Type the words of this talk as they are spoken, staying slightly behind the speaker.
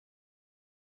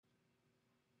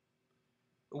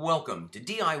Welcome to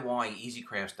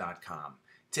DIYEasyCrafts.com.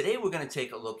 Today we're going to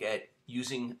take a look at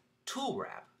using tool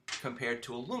wrap compared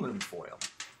to aluminum foil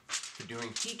for doing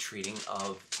heat treating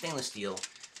of stainless steel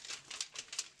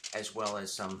as well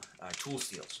as some tool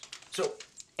steels. So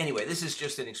anyway, this is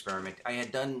just an experiment. I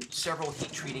had done several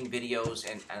heat treating videos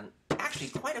and actually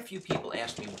quite a few people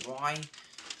asked me why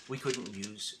we couldn't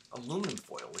use aluminum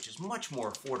foil, which is much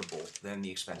more affordable than the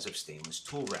expensive stainless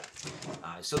tool wrap.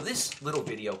 So this little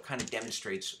video kind of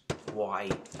demonstrates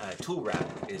why tool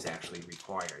wrap is actually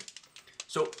required.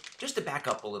 So just to back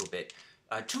up a little bit,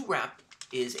 tool wrap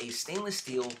is a stainless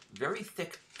steel, very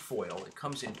thick foil. It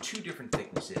comes in two different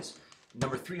thicknesses.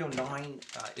 Number 309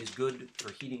 is good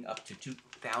for heating up to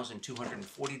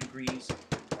 2,240 degrees,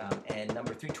 and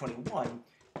number 321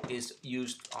 is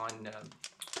used on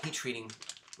heat treating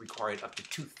required up to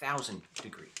 2,000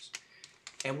 degrees.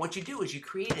 And what you do is you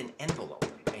create an envelope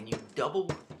and you double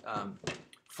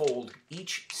fold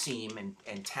each seam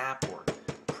and tap or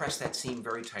press that seam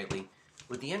very tightly,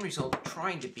 with the end result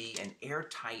trying to be an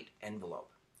airtight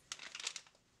envelope.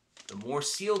 The more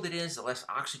sealed it is, the less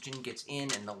oxygen gets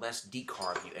in and the less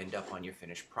decarb you end up on your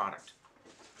finished product.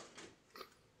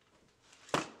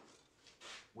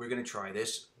 We're going to try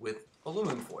this with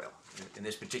aluminum foil, in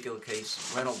this particular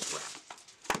case Reynolds wrap.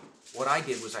 What I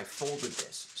did was I folded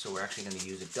this, so we're actually going to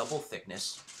use a double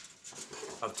thickness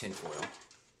of tin foil.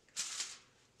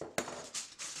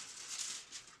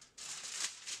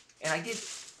 And I did,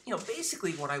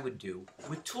 basically what I would do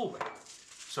with tool wrap.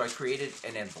 So I created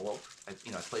an envelope. I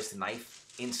placed a knife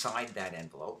inside that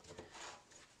envelope.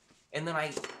 And then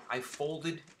I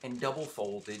folded and double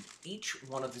folded each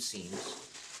one of the seams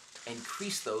and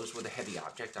creased those with a heavy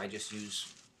object. I just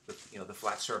use the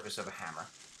flat surface of a hammer.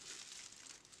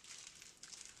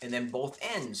 And then both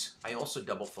ends I also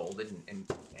double folded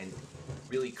and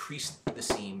really creased the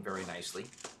seam very nicely.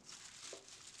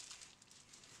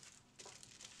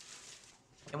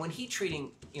 And when heat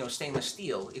treating, stainless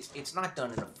steel, it's not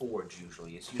done in a forge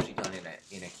usually. It's usually done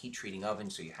in a heat treating oven,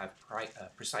 so you have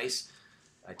precise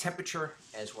temperature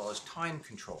as well as time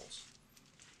controls.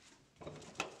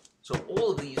 So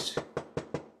all of these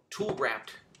tool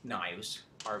wrapped knives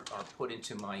are put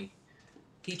into my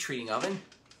heat treating oven.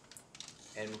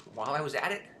 And while I was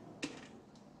at it,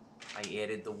 I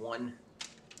added the one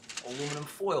aluminum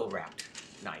foil wrapped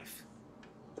knife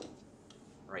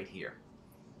right here.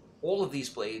 All of these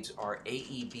blades are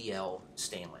AEBL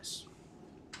stainless.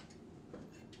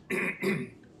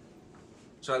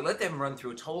 So I let them run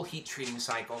through its whole heat treating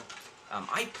cycle.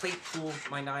 I plate cool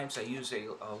my knives. I use a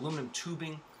aluminum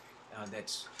tubing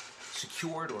that's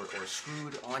secured or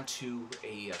screwed onto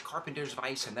a carpenter's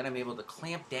vise, and then I'm able to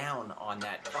clamp down on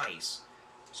that vise.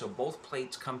 So both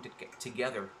plates come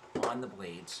together on the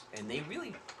blades, and they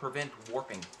really prevent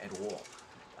warping at all.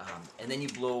 And then you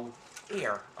blow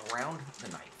air around the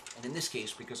knife. And in this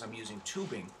case, because I'm using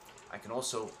tubing, I can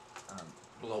also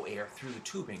blow air through the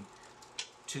tubing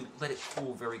to let it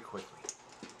cool very quickly.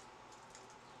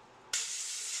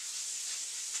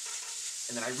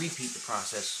 And then I repeat the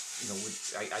process.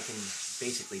 I can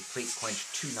basically plate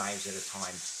quench two knives at a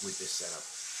time with this setup,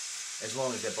 as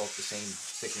long as they're both the same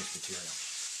thickness material.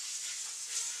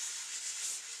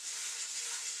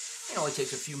 It only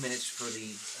takes a few minutes for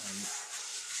the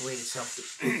blade itself to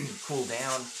cool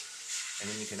down, and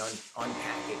then you can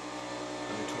unpack it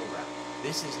from the tool wrap.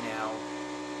 This is now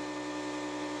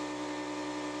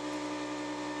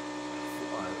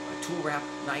a tool wrap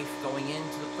knife going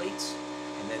into the plates,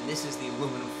 and then this is the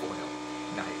aluminum foil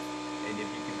knife. And if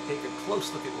you can take a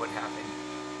close look at what happened,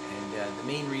 and the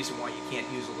main reason why you can't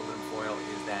use aluminum foil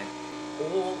is that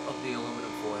all of the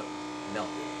aluminum foil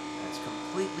melted. That's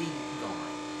completely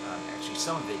gone. Actually,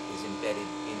 some of it is embedded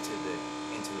into the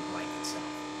blank itself.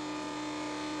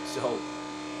 So,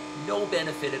 no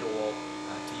benefit at all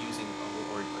to using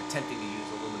or attempting to use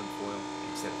aluminum foil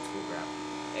instead of tool wrap.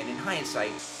 And in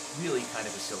hindsight, really kind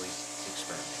of a silly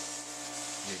experiment.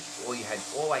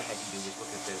 All I had to do was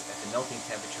look at the melting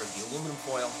temperature of the aluminum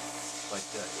foil, but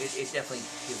it definitely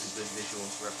gives a good visual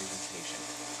representation.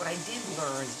 But I did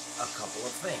learn a couple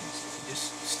of things.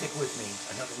 Just stick with me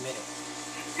another minute.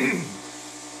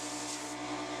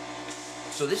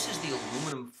 So this is the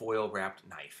aluminum foil wrapped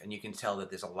knife, and you can tell that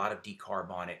there's a lot of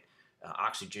decarb on it.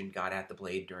 Oxygen got at the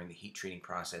blade during the heat treating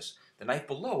process. The knife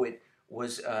below it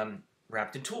was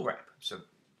wrapped in tool wrap, so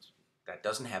that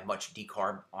doesn't have much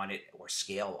decarb on it or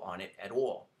scale on it at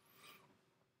all.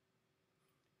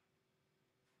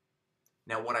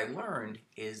 Now what I learned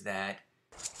is that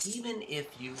even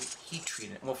if you heat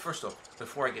treat it, well, first off,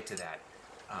 before I get to that,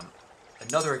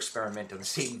 another experiment on the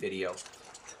same video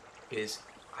is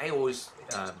I always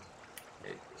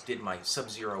did my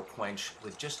Sub-Zero quench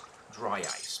with just dry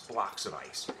ice, blocks of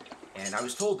ice. And I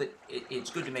was told that it's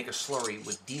good to make a slurry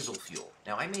with diesel fuel.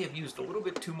 Now, I may have used a little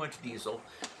bit too much diesel,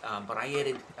 but I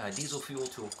added diesel fuel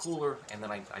to a cooler, and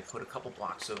then I put a couple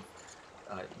blocks of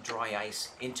dry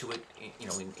ice into it,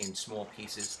 in small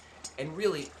pieces. And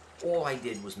really, all I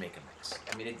did was make a mix.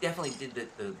 I mean, it definitely did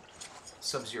the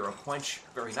Sub-Zero quench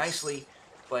very nicely,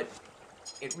 but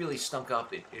it really stunk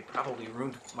up. It probably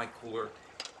ruined my cooler,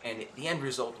 and the end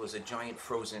result was a giant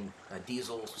frozen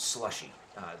diesel slushy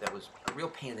that was a real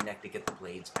pain in the neck to get the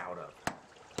blades out of.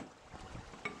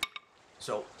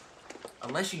 So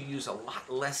unless you use a lot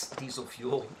less diesel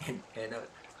fuel and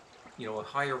a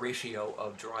higher ratio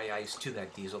of dry ice to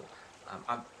that diesel,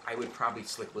 I would probably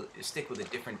stick with a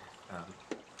different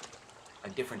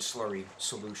slurry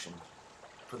solution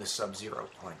for the Sub-Zero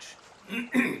quench.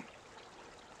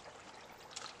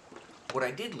 What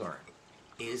I did learn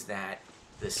is that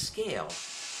the scale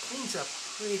cleans up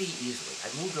pretty easily. I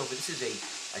moved over. This is a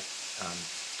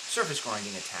surface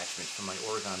grinding attachment from my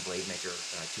Oregon Blade Maker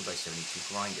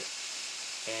 2x72 grinder,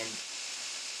 and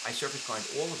I surface grind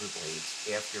all of the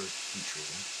blades after heat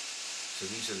treating. So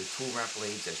these are the tool wrap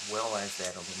blades as well as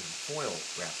that aluminum foil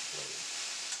wrap blade,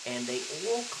 and they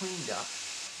all cleaned up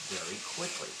very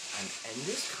quickly, and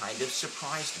this kind of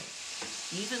surprised me.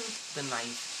 Even the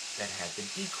knife that had the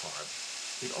decarb,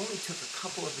 it only took a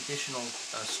couple of additional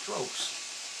strokes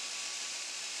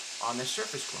on the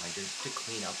surface grinder to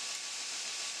clean up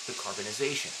the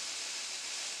carbonization.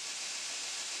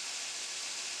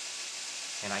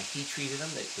 And I heat treated them.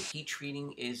 The heat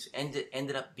treating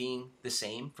ended up being the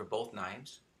same for both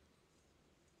knives.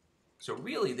 So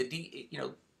really,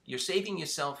 you're saving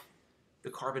yourself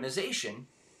the carbonization,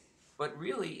 but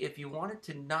really, if you wanted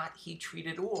to not heat treat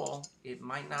at all, it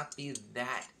might not be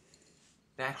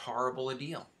that horrible a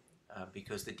deal,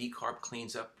 because the decarb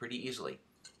cleans up pretty easily.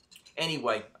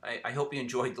 Anyway, I hope you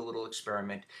enjoyed the little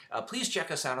experiment. Please check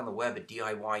us out on the web at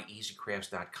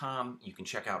DIYEasyCrafts.com. You can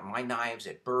check out my knives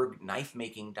at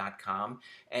Knifemaking.com.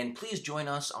 And please join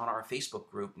us on our Facebook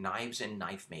group, Knives and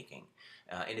Knife Making.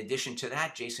 In addition to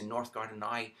that, Jason Northgard and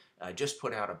I just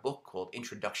put out a book called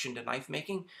Introduction to Knife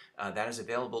Making. That is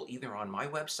available either on my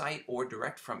website or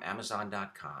direct from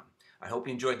Amazon.com. I hope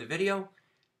you enjoyed the video.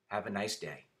 Have a nice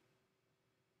day.